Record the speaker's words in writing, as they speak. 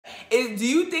is, do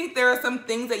you think there are some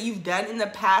things that you've done in the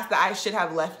past that I should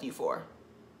have left you for?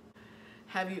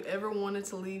 Have you ever wanted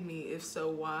to leave me? If so,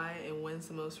 why? And when's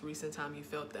the most recent time you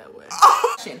felt that way?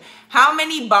 How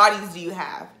many bodies do you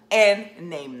have? And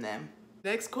name them.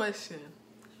 Next question.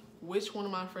 Which one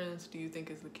of my friends do you think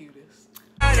is the cutest?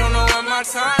 I don't know what my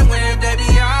time went, baby.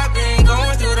 I've been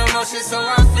going through the motions, so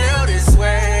I feel this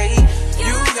way.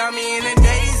 You got me in a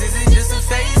daze. Is it just a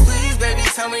phase? Please, baby,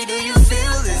 tell me, do you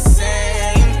feel the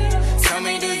same? Tell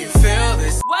me, do you feel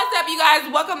this? What's up, you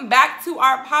guys? Welcome back to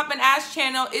our Poppin' Ass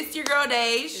channel. It's your girl,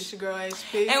 Dej. It's your girl,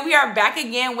 HP. And we are back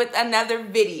again with another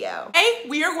video. Today,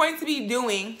 we are going to be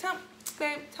doing... Tell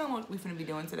them what we're going to be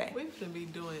doing today. We're going to be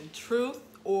doing truth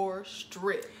or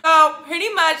strip. So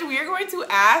pretty much we are going to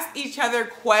ask each other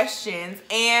questions,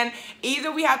 and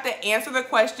either we have to answer the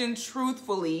question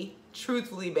truthfully,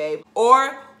 babe,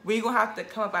 or we're gonna have to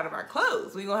come up out of our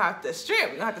clothes. We're gonna have to strip.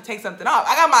 We're gonna have to take something off.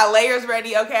 I got my layers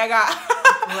ready, okay? I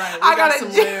got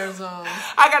some layers on.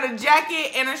 I got a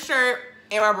jacket and a shirt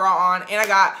and my bra on, and I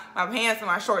got my pants and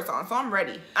my shorts on, so I'm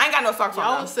ready. I ain't got no socks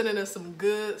on. Y'all sending us some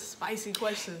good, spicy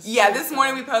questions. Yeah, this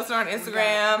morning we posted on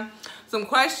Instagram some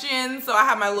questions, so I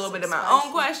have my little bit of my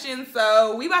own questions.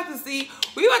 So we about to see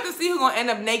who's gonna end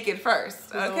up naked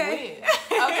first. Okay.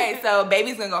 Okay, so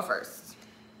baby's gonna go first.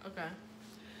 Okay.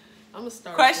 I'm gonna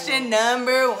start. Question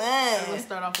number one. I'm gonna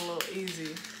start off a little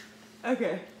easy.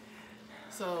 Okay.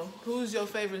 So, who's your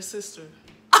favorite sister?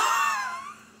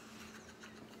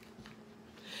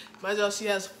 My girl, she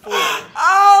has 4.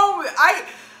 Oh, I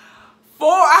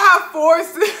have 4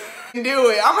 sisters. Do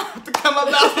it. I'm gonna have to come up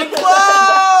out the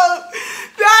clothes.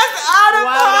 That's out of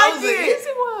pocket. That was an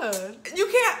easy one. You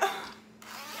can't.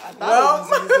 I thought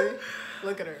it was easy.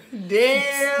 Look at her.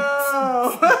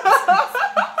 Damn.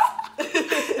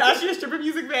 Now she's a stripper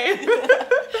music, babe.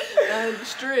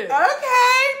 Strip. Okay.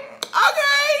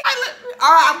 All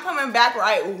right, I'm coming back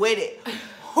right with it.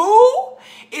 Who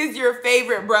is your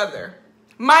favorite brother?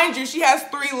 Mind you, she has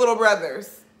 3 little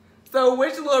brothers. So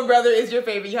which little brother is your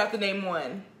favorite? You have to name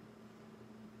one.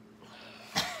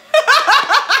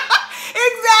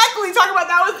 Exactly. Talk about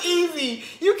that was easy.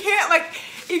 You can't, like,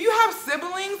 if you have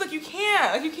siblings, like, you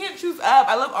can't choose up.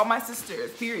 I love all my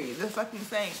sisters, period. That's fucking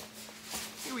insane.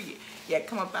 Period. Yeah,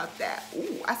 come up out that.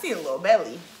 Ooh, I see a little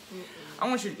belly. I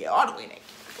want you to get all the way naked.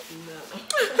 No.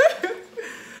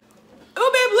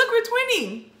 Oh, babe, look, we're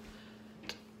twinning.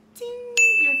 Ding.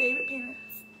 Your favorite parents.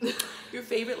 Your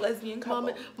favorite lesbian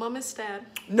couple. Mom and Stad.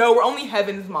 No, we're only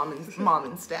Heaven's mom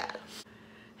and Stad.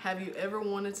 Have you ever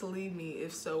wanted to leave me?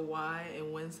 If so, why?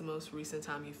 And when's the most recent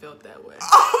time you felt that way?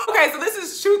 Okay, so this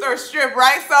is truth or strip,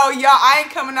 right? So, y'all, I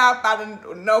ain't coming out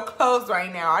of no clothes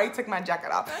right now. I already took my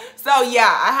jacket off. So, yeah,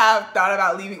 I have thought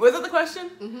about leaving. Was that the question?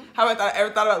 Have I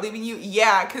ever thought about leaving you?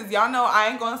 Yeah, because y'all know I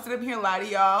ain't going to sit up here and lie to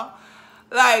y'all.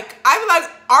 Like, I feel like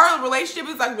our relationship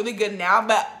is, like, really good now,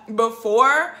 but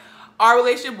before, our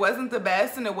relationship wasn't the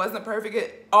best and it wasn't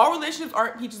perfect. All relationships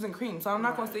aren't peaches and cream, so I'm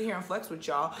not gonna sit here and flex with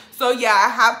y'all. So yeah, I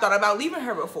have thought about leaving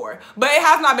her before, but it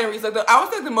has not been recent. I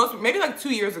was like maybe like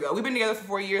 2 years ago. We've been together for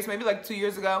 4 years, maybe like 2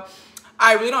 years ago.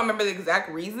 I really don't remember the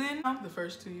exact reason. The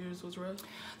first 2 years was rough.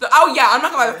 Oh yeah, I'm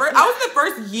not gonna lie. I was the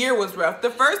first year was rough.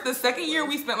 The second year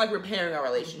we spent like repairing our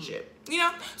relationship. You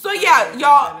know. So yeah,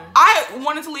 y'all, I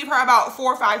wanted to leave her about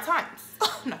 4 or 5 times.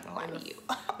 I'm not gonna lie to you.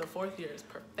 The 4th year is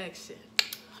perfection.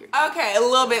 Okay, a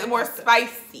little bit more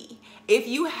spicy. If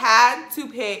you had to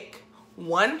pick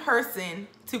one person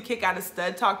to kick out of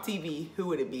Stud Talk TV, who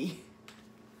would it be?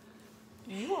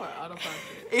 You are out of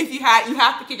pocket. If you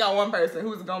have to kick out one person,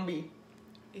 who's it gonna be?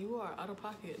 You are out of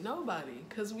pocket. Nobody.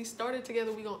 Because we started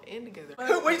together, we gonna end together.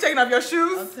 What, you taking off your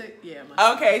shoes? I'll take, yeah.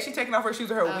 Okay, she taking off her shoes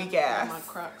with her weak ass. My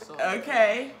Crocs on.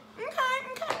 Okay.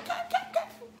 Okay.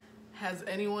 Has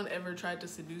anyone ever tried to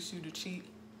seduce you to cheat?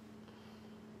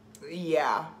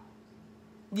 Yeah.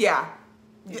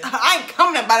 I ain't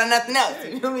coming up out of nothing else.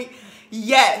 You feel me?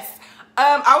 Yes.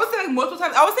 I would say like multiple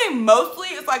times. I would say mostly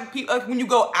it's like people like when you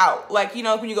go out, like you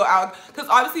know when you go out, because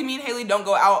obviously me and Haley don't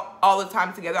go out all the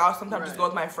time together. I'll sometimes just go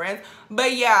with my friends.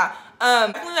 But yeah,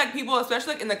 definitely like people,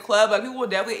 especially like in the club, like people will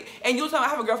definitely, and you'll tell me I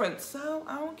have a girlfriend, so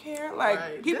I don't care.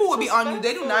 Like people will be on you,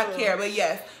 they do not care. But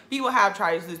yes, people have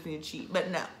tried to seduce me to cheat,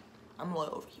 but no, I'm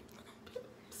loyal over here.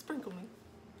 Sprinkle me.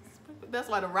 That's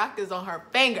why the rock is on her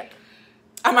finger.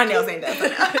 My nails ain't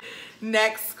that.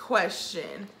 Next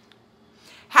question.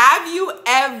 Have you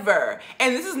ever,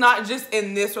 and this is not just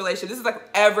in this relationship, this is like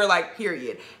ever, like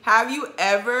period. Have you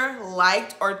ever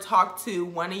liked or talked to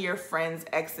one of your friends'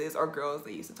 exes or girls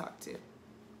they used to talk to?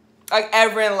 Like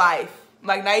ever in life.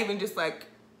 Like not even just like,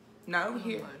 not over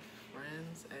here. My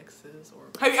friends, exes, or...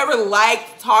 Have you ever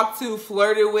liked, talked to,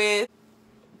 flirted with?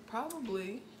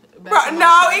 Probably. Bro,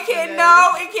 no, it can't.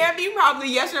 No, it can't be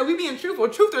probably yes or no. We being truthful.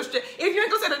 Truth or strip. If you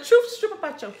ain't gonna say the truth, strip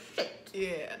about your shit.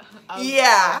 Yeah.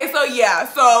 Yeah.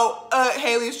 So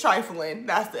Haley's trifling.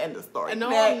 That's the end of the story. No,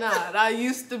 Next. I'm not. I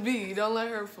used to be. Don't let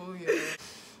her fool you.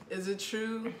 Is it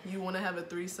true you want to have a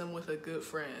threesome with a good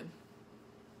friend?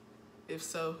 If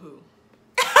so, who?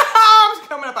 I'm just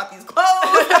coming up out these clothes.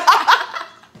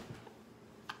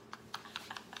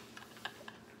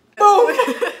 Boom.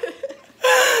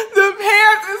 The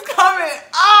pants is coming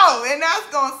out, and that's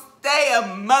gonna stay a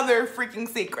mother freaking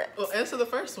secret. Well, answer the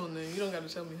first one then. You don't got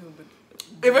to tell me who, but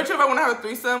If it's true, if I want to have a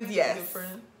threesome, yes. good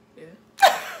friend. Yeah.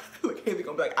 Look, Haley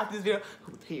gonna be like, after this video,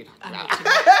 who's here? I know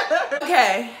too.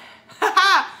 Okay.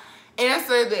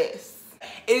 Answer this.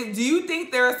 Do you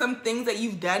think there are some things that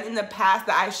you've done in the past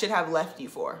that I should have left you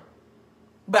for,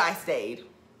 but I stayed?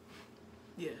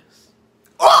 Yes.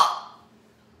 Oh!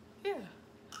 Yeah.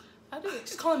 I did.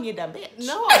 She's calling me a dumb bitch.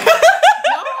 No, I'm not.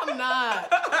 No, I'm not.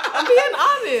 I'm being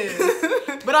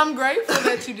honest. But I'm grateful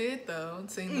that you did, though.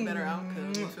 Seeing the better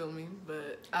outcome, you feel me?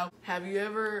 But have you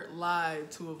ever lied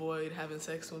to avoid having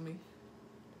sex with me?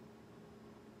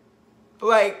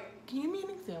 Like, can you give me an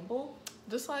example?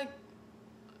 Just like,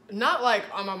 not like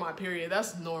I'm on my period.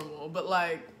 That's normal. But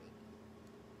like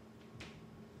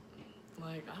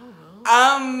I don't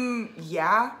know.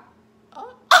 Yeah.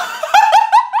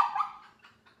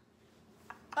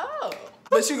 Oh.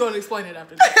 But you're gonna explain it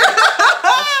after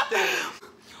that.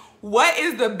 What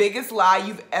is the biggest lie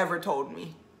you've ever told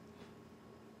me?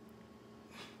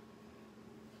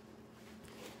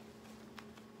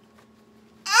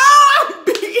 I'm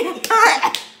being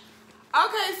her.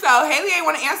 Okay, so Haley ain't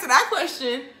want to answer that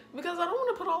question. Because I don't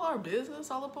want to put all our business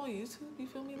all up on YouTube. You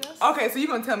feel me? That's Okay, so you're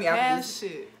gonna tell me after ass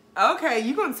this. shit. Okay,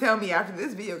 you're gonna tell me after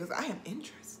this video because I am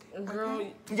interested. Girl.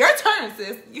 Okay? Your turn,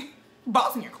 sis.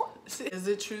 Balls in your court. Is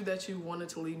it true that you wanted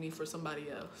to leave me for somebody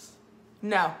else?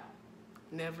 No,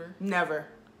 Never. never,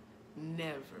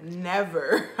 Never.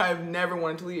 never. I've never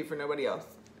wanted to leave you for nobody else.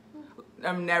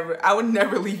 I would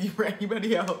never leave you for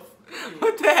anybody else.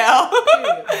 What the hell?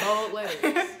 Period. Bold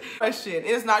letters. Question. It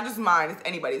is not just mine, it's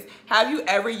anybody's. Have you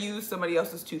ever used somebody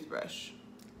else's toothbrush?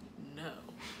 No.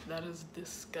 That is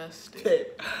disgusting. Babe,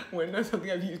 when there's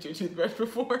something I've used your toothbrush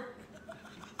before.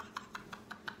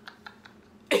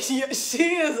 She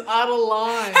is out of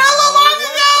line. How long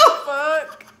ago?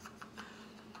 Fuck.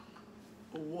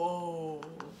 Whoa.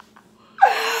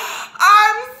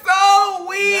 I'm so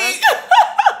weak.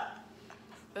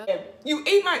 That- You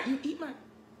eat my.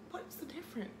 What's the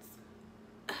difference?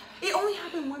 It only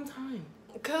happened one time.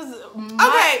 Cause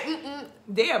Okay.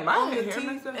 Damn, my on the hair teeth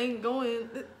messed up. ain't going.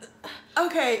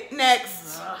 Okay,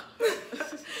 next.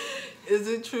 Is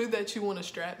it true that you want to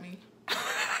strap me?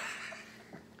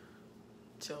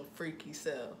 Your freaky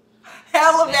self.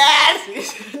 Hella bad.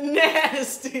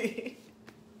 Nasty.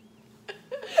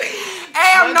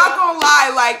 Hey, I'm not gonna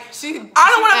lie. Like, I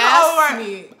don't want to asked put over.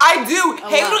 me I do. a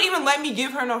Haley lot. don't even let me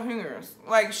give her no fingers.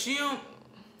 Like, she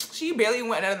barely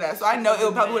went none of that. So I know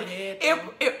it probably would.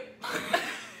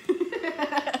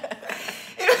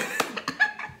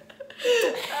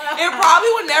 It probably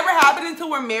would never happen until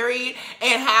we're married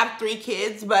and have 3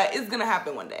 kids, but it's gonna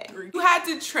happen one day. You had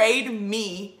to trade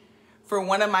me for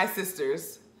one of my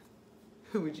sisters.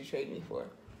 Who would you trade me for?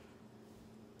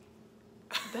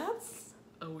 That's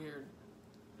a weird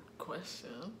question.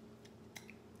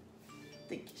 I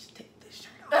think you should take this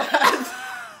shirt off.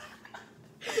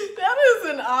 That is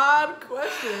an odd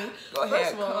question. Go ahead.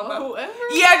 First of all, come up. whoever.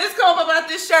 Yeah, just come up about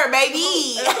this shirt,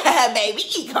 baby. Baby,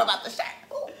 come about the shirt.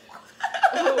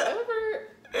 Whoever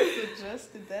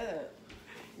suggested that.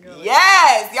 Go ahead.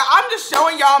 Yes, yeah. I'm just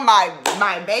showing y'all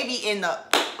my baby in the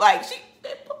like.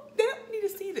 They don't need to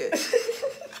see this.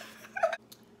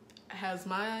 Has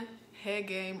my head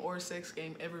game or sex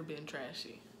game ever been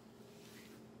trashy?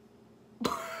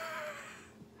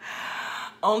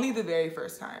 Only the very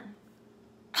first time.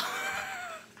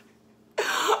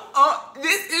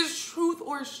 This is truth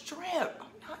or strip. I'm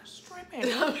not stripping.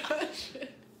 Okay,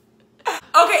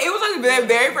 it was like the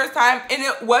very first time, and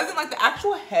it wasn't like the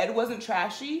actual head wasn't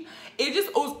trashy. It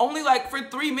was only like for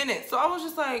 3 minutes. So I was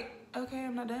just like, okay,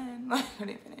 I'm not done. Like, I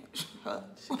didn't finish.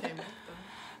 She came back though.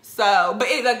 So, but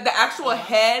it like the actual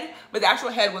head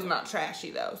was not trashy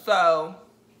though. So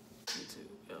Me too.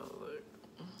 Yo,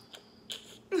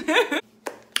 look.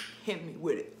 hit me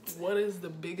with it. What is the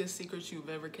biggest secret you've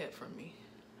ever kept from me?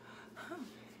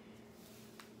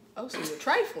 Oh, so you're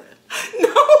trifling.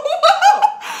 No,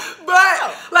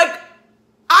 but like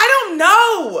I don't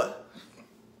know.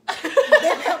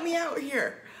 Babe, help me out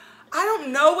here. I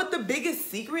don't know what the biggest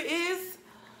secret is.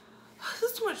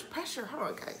 This is too much pressure. Hold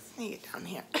on, guys. Let me get down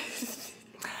here.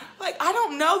 Like, I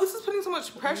don't know. This is putting so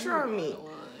much pressure on me.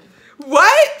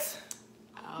 What?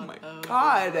 Oh my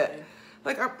God.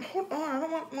 Like, hold on. I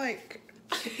don't want, like,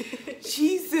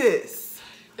 Jesus.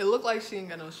 It looked like she ain't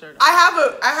got no shirt on. I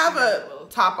have a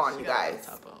top on, you guys.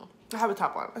 I have a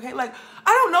top on. Okay, like, I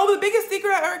don't know. The biggest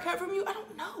secret I ever kept from you, I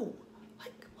don't know.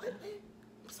 Like, what?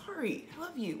 I'm sorry. I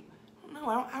love you. I don't know.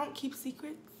 I don't keep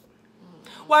secrets.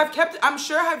 Well, I'm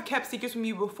sure I've kept secrets from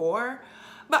you before,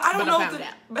 but I don't know.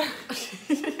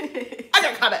 I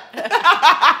got caught up.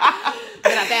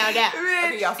 But I found out.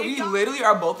 Okay, y'all, so we literally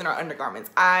are both in our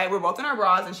undergarments. We're both in our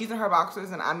bras, and she's in her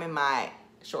boxers, and I'm in my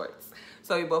shorts.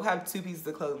 So we both have 2 pieces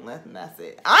of clothing left, and that's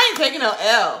it. I ain't taking no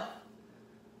L.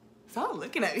 Stop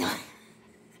looking at me like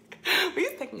we're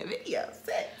just taking a video.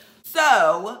 Sit.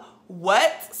 So,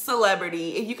 what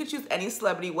celebrity, if you could choose any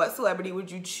celebrity, what celebrity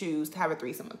would you choose to have a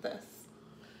threesome with us?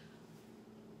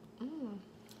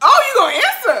 Oh, you gonna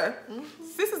answer?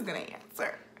 Sis is gonna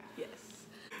answer. Yes.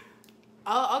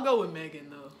 I'll go with Megan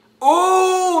though.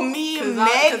 Oh, me and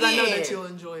Megan. Because I know that you'll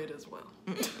enjoy it as well.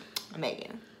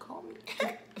 Megan, call me.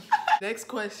 Next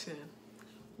question.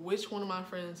 Which one of my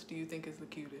friends do you think is the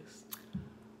cutest?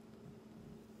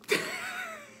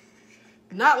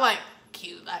 Not like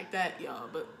cute like that, y'all,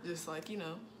 but just like, you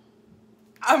know.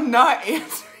 I'm not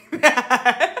answering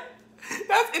that.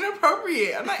 That's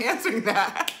inappropriate. I'm not answering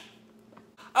that.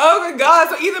 Oh my God,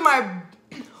 so either my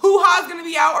hoo-ha's gonna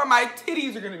be out or my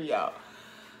titties are gonna be out.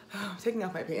 I'm taking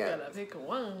off my pants. You gotta pick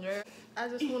one, girl. I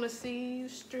just wanna see you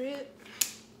strip.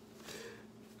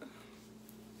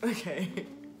 Okay,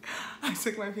 I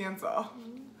took my pants off.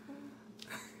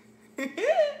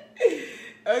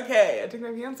 Okay, I took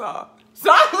my pants off.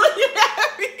 Stop looking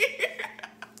at me.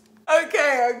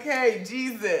 Okay,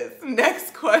 Jesus.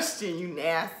 Next question, you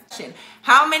nasty.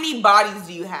 How many bodies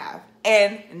do you have?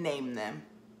 And name them.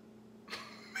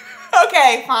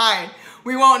 Okay, fine.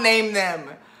 We won't name them.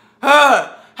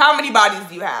 How many bodies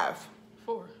do you have?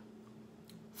 4.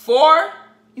 4?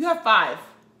 You have 5.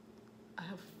 I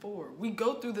have 4. We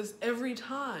go through this every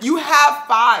time. You have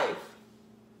 5.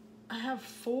 I have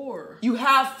 4. You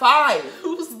have 5.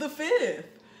 Who's the 5th?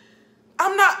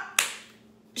 I'm not.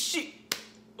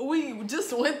 We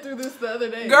just went through this the other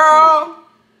day. Girl, I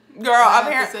I'm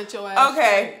have here. to set your ass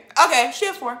Okay, she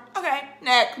has 4. Okay,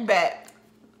 next, bet.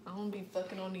 I don't be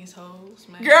fucking on these hoes,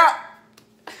 man. Girl.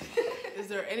 Is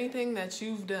there anything that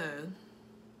you've done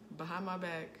behind my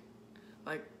back,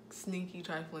 like sneaky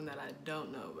trifling, that I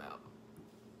don't know about?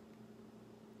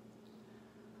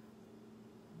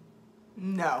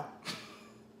 No.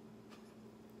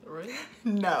 Really?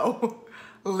 No.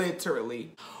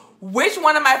 Literally. Which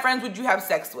one of my friends would you have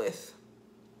sex with?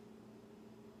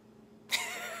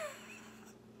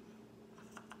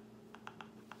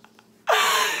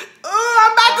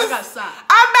 I'm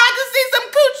about to see some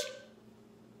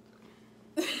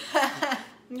coochie.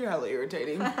 You're hella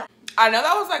irritating. I know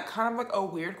that was like kind of like a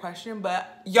weird question,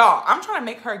 but y'all, I'm trying to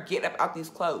make her get up out these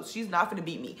clothes. She's not gonna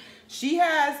beat me. She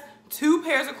has 2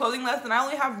 pairs of clothing left and I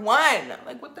only have 1.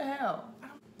 Like, what the hell?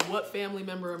 What family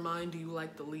member of mine do you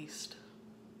like the least?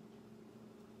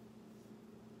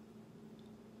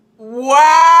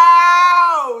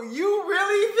 Wow, you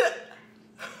really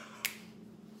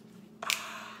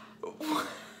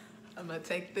I'm gonna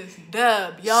take this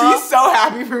dub, y'all. She's so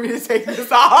happy for me to take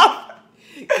this off.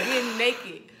 Getting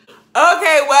naked.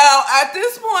 Okay, well, at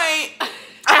this point,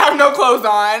 I have no clothes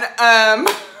on.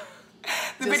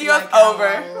 The video's over.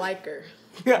 I like her.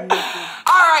 All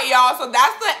right, y'all, so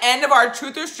that's the end of our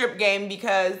truth or strip game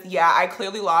because, yeah, I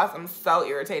clearly lost. I'm so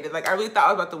irritated. Like, I really thought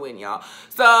I was about to win, y'all.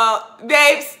 So,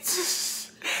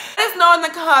 babes, let us know in the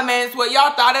comments what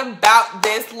y'all thought about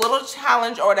this little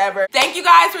challenge or whatever. Thank you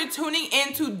guys for tuning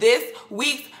into this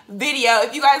week's video.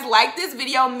 If you guys like this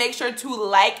video, make sure to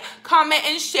like, comment,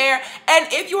 and share. And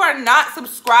if you are not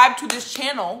subscribed to this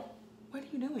channel, what are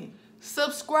you doing?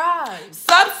 Subscribe,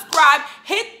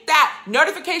 hit that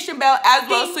notification bell as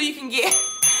well so you can get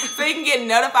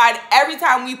notified every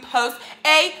time we post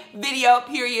a video,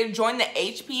 period. Join the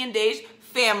HP and Dej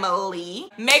family.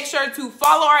 Make sure to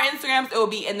follow our Instagrams. It will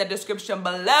be in the description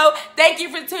below. Thank you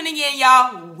for tuning in,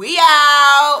 y'all. We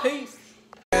out. Peace.